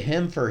that up to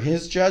him for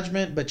his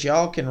judgment, but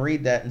y'all can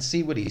read that and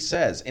see what he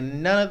says.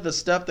 And none of the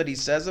stuff that he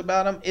says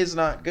about them is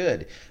not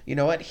good. You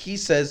know what? He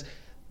says,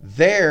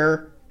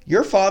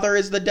 your father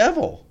is the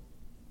devil.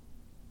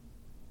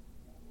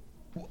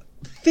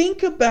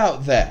 Think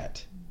about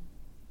that.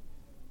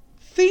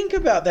 Think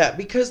about that,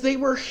 because they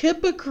were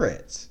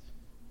hypocrites.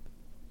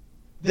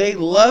 They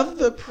loved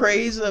the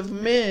praise of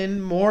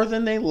men more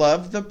than they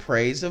loved the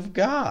praise of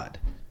God.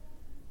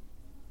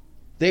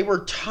 They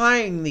were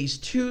tying these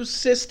two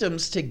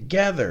systems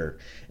together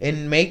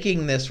and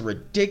making this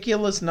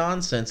ridiculous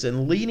nonsense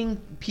and leading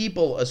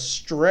people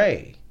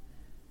astray.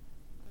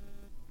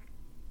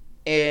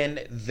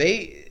 And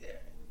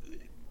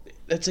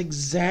that's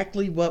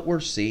exactly what we're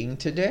seeing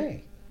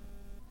today.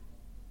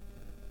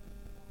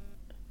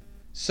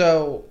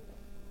 So,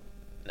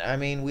 I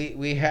mean,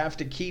 we have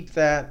to keep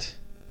that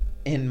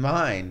in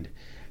mind.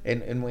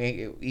 And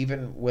we,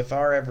 even with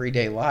our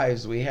everyday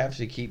lives, we have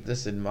to keep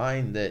this in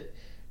mind, that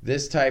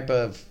this type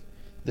of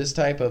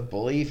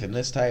belief and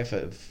this type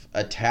of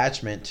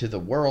attachment to the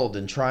world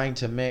and trying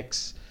to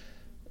mix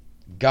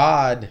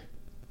God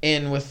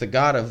in with the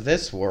God of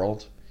this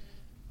world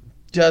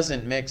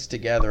doesn't mix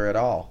together at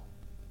all.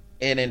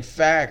 And in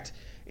fact,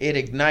 it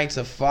ignites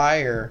a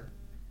fire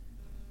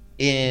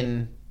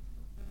in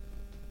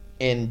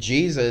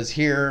Jesus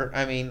here.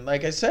 I mean,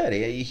 like I said,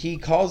 he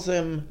calls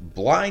them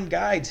blind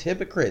guides,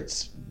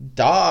 hypocrites,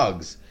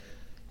 dogs.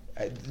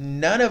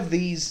 None of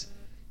these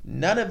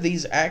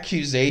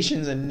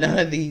accusations and none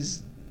of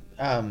these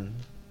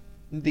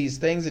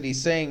things that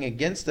he's saying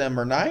against them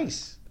are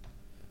nice.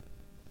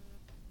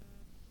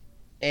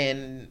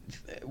 And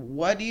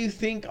what do you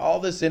think all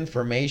this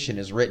information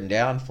is written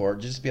down for?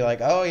 Just be like,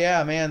 oh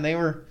yeah, man, they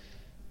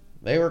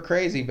were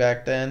crazy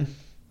back then.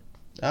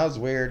 That was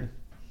weird.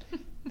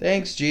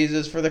 Thanks,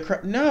 Jesus, for the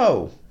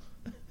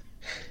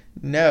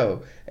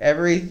No.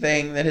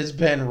 Everything that has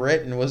been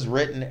written was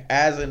written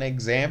as an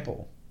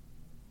example.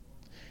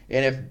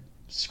 And if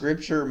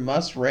Scripture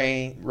must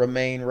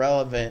remain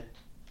relevant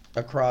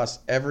across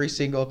every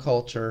single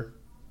culture,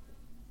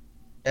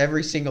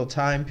 every single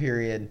time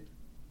period,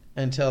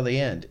 until the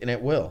end, and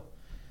it will,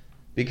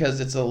 because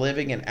it's a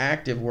living and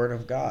active Word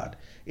of God.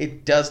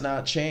 It does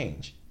not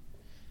change.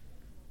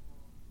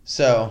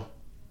 So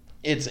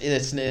this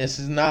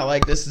is not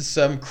like this is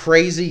some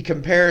crazy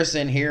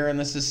comparison here, and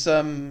this is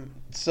some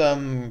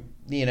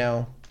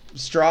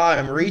straw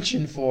I'm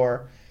reaching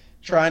for,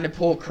 trying to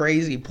pull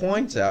crazy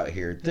points out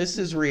here. This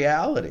is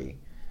reality,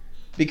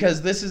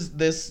 because this is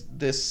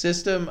this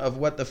system of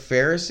what the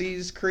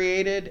Pharisees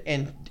created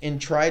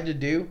and tried to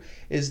do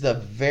is the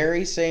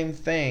very same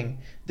thing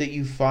that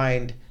you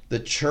find the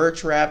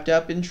church wrapped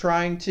up in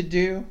trying to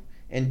do,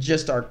 and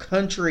just our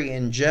country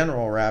in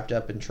general wrapped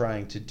up in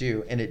trying to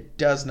do. And it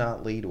does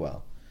not lead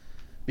well,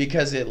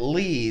 because it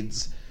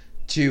leads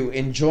to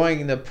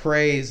enjoying the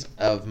praise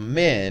of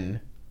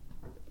men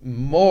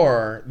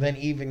more than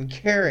even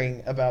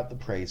caring about the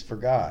praise for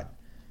God.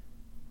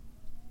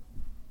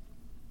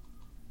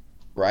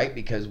 Right?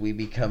 Because we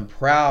become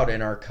proud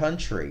in our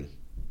country,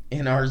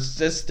 in our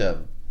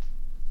system,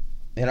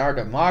 in our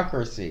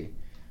democracy.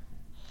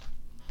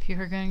 If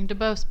you're going to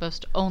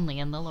boast only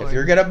in the Lord. If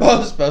you're going to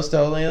boast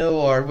only in the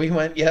Lord.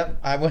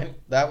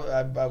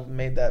 I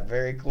made that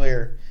very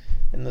clear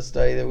in the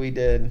study that we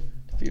did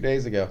a few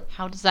days ago.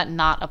 How does that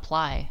not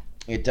apply?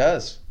 It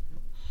does.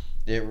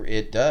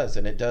 It does,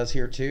 and it does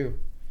here too.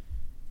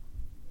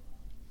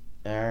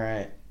 All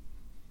right.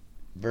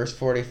 Verse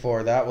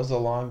 44. That was a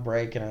long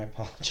break, and I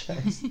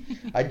apologize.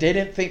 I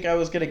didn't think I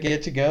was going to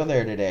get to go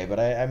there today, but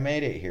I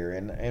made it here,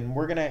 and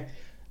we're going to...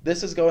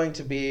 This is going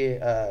to be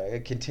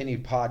a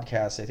continued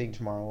podcast. I think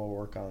tomorrow we'll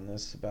work on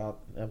this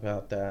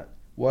about that.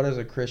 What does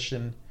a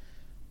Christian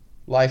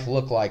life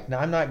look like? Now,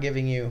 I'm not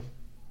giving you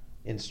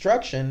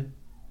instruction.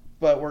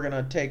 but we're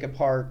going to take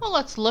apart Well,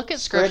 let's look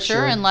at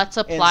Scripture and let's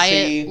apply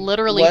it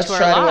literally let's to our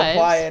try lives. to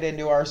apply it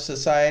into our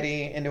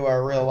society, into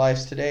our real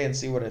lives today, and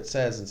see what it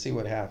says and see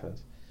what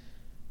happens.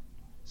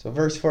 So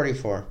verse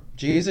 44,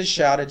 Jesus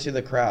shouted to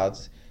the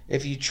crowds,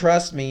 "If you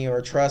trust me, you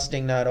are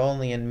trusting not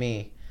only in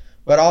me,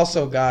 but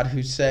also God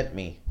who sent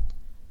me.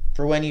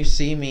 For when you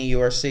see me, you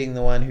are seeing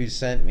the one who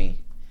sent me.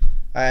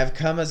 I have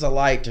come as a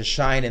light to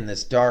shine in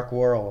this dark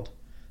world,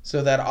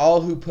 so that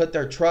all who put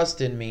their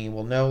trust in me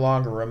will no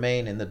longer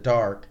remain in the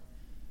dark.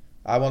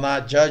 I will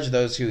not judge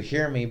those who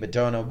hear me but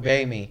don't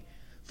obey me,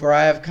 for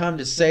I have come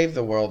to save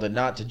the world and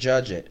not to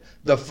judge it."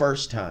 The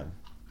first time.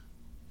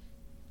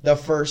 The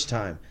first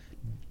time.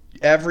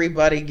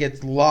 Everybody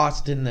gets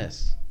lost in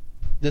this.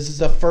 This is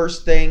the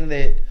first thing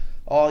that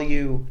all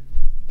you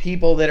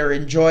people that are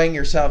enjoying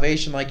your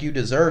salvation like you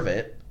deserve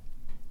it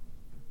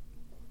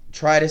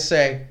try to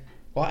say,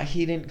 "Well,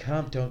 he didn't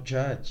come, don't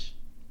judge."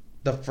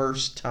 The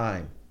first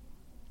time.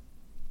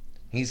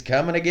 He's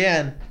coming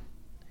again.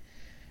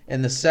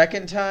 And the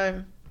second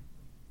time,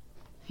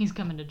 He's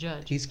coming to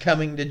judge. he's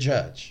coming to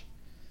judge.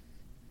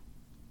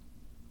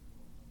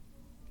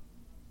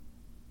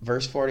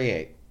 Verse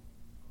 48.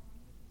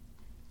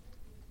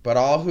 But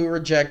all who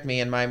reject me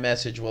and my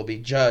message will be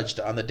judged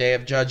on the day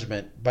of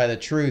judgment by the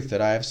truth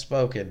that I have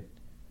spoken.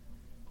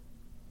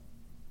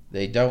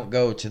 They don't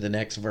go to the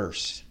next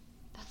verse.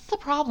 That's the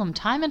problem.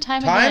 Time and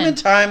time Time again. and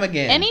time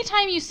again.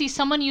 Anytime you see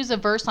someone use a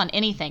verse on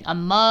anything, a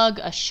mug,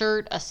 a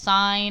shirt, a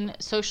sign,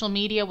 social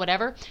media,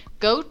 whatever,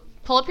 go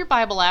pull up your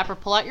Bible app or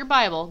pull out your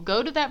Bible,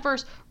 go to that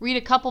verse, read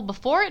a couple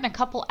before it and a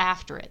couple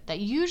after it. That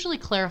usually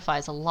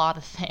clarifies a lot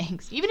of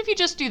things, even if you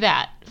just do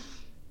that.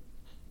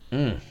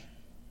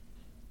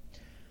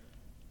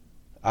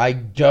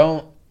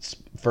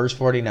 Verse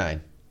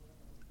 49.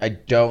 I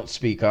don't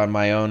speak on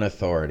my own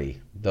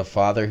authority. The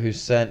Father who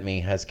sent me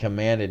has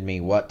commanded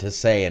me what to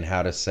say and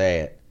how to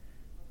say it.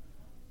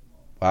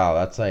 Wow,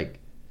 that's like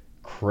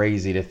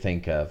crazy to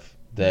think of.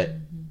 That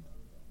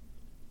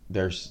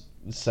there's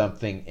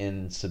something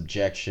in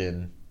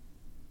subjection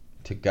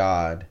to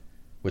God,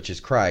 which is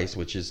Christ,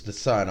 which is the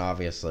Son,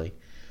 obviously.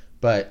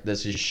 But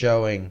this is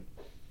showing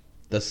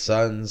the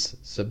Son's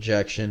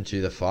subjection to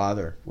the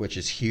Father, which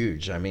is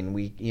huge. I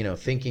mean,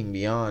 thinking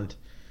beyond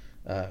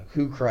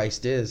who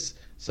Christ is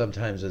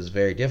sometimes is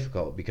very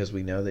difficult because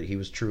we know that he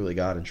was truly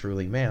God and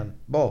truly man,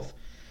 both.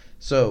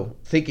 So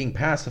thinking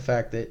past the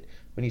fact that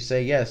when you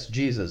say, yes,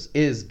 Jesus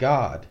is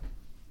God,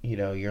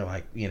 you're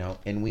like,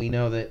 and we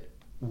know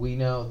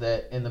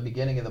that in the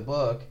beginning of the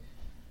book,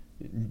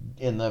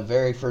 in the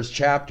very first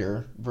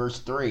chapter, verse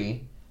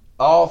 3,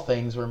 all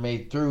things were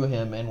made through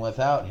him, and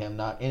without him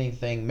not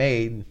anything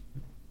made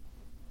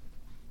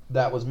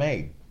that was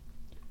made.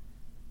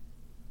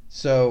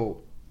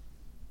 So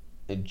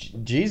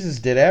Jesus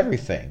did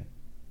everything,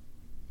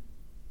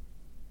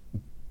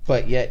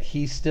 but yet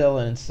he's still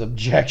in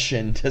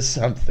subjection to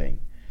something,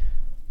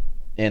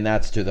 and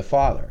that's to the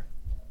Father.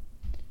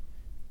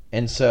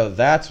 And so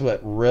that's what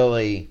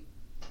really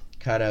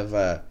kind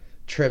of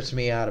trips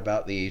me out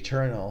about the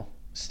eternal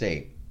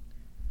state,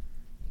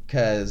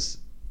 because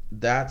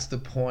that's the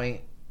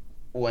point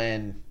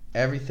when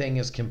everything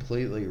is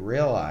completely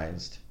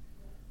realized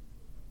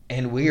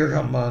and we are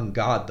among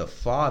God the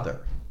Father.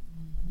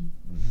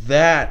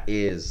 That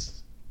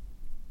is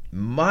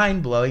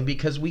mind-blowing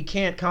because we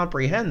can't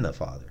comprehend the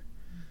Father.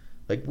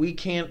 Like, we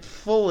can't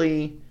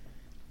fully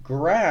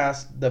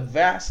grasp the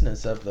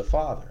vastness of the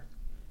Father.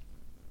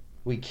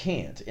 We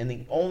can't. And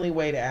the only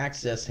way to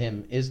access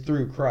him is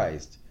through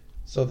Christ.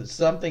 So that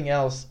something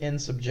else in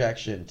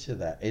subjection to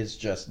that is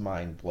just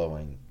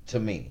mind-blowing to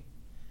me.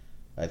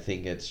 I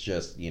think it's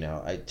just,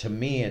 to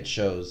me it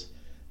shows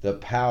the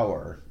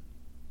power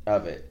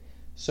of it.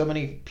 So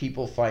many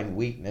people find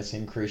weakness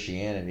in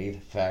Christianity, the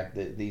fact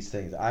that these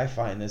things, I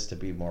find this to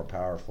be more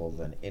powerful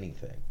than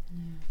anything.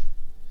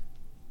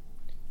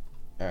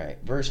 All right,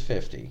 verse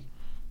 50.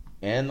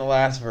 And the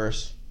last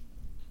verse.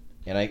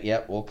 And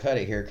we'll cut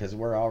it here because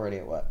we're already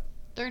at what?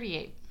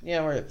 38.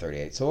 Yeah, we're at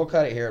 38. So we'll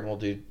cut it here and we'll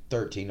do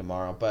 13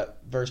 tomorrow. But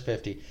verse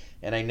 50.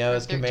 And I know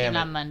his 13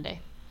 commandment. on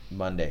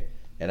Monday.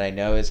 And I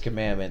know his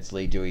commandments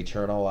lead to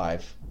eternal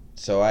life.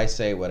 So I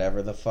say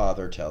whatever the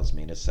Father tells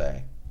me to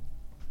say.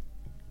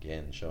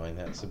 Again, showing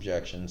that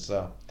subjection.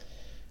 So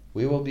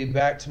we will be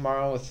back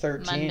tomorrow with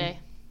 13.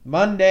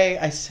 Monday.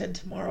 I said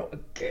tomorrow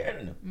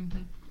again.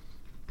 Mm-hmm.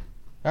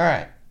 All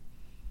right.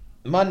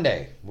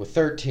 Monday with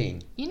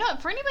 13.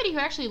 For anybody who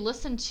actually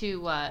listened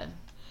to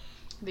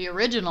the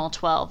original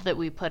 12 that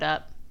we put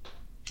up,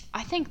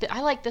 I think that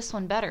I like this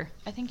one better.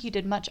 I think you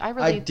did much. I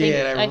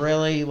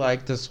really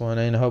like this one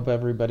and hope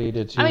everybody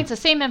did too. I mean, it's the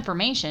same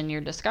information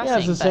you're discussing. Yeah,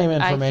 it's the same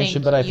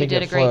information, but I think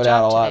it flowed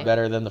out a lot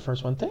better than the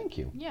first one. Thank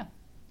you. Yeah,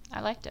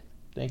 I liked it.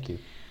 Thank you.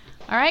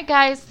 All right,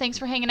 guys. Thanks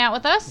for hanging out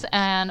with us,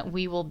 and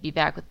we will be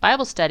back with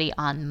Bible study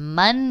on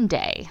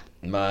Monday.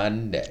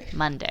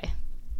 Monday.